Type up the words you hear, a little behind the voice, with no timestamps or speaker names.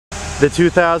The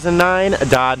 2009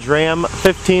 Dodge Ram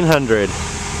 1500.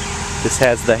 This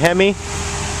has the Hemi,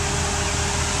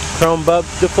 chrome bug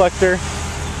deflector,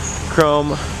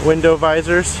 chrome window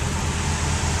visors,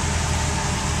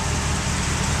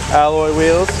 alloy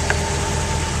wheels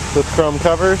with chrome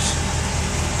covers,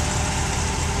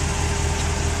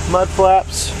 mud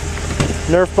flaps,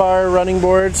 Nerf bar running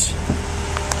boards,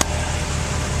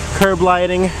 curb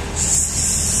lighting,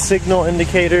 signal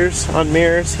indicators on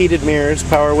mirrors, heated mirrors,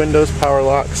 power windows, power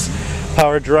locks,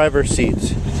 power driver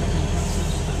seats,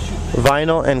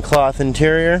 vinyl and cloth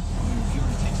interior,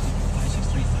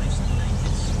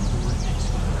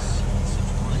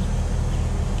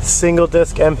 single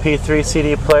disc MP3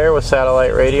 CD player with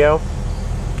satellite radio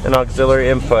and auxiliary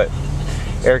input,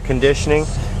 air conditioning,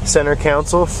 center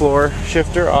console, floor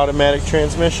shifter, automatic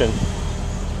transmission,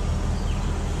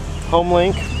 home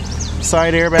link,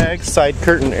 side airbags, side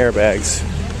curtain airbags,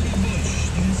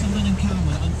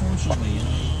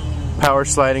 power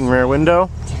sliding rear window,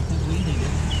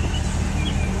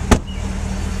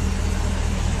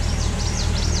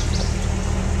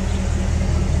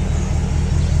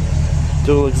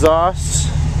 dual exhausts,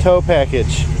 tow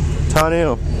package,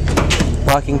 tonneau,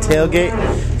 locking tailgate,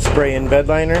 spray-in bed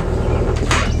liner,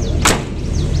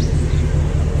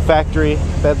 factory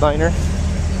bed liner,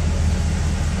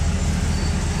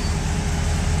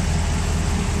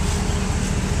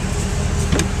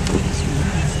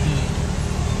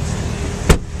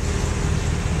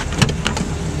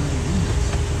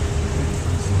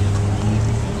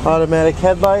 automatic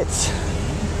headlights,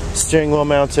 steering wheel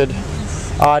mounted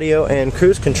audio and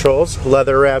cruise controls,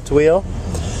 leather wrapped wheel,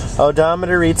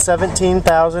 odometer reads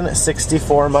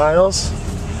 17,064 miles,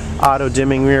 auto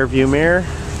dimming rear view mirror,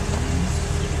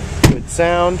 good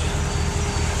sound,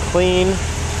 clean,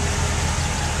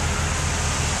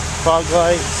 fog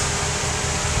lights,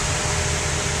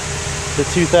 the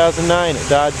 2009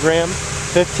 Dodge Ram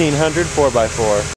 1500 4x4.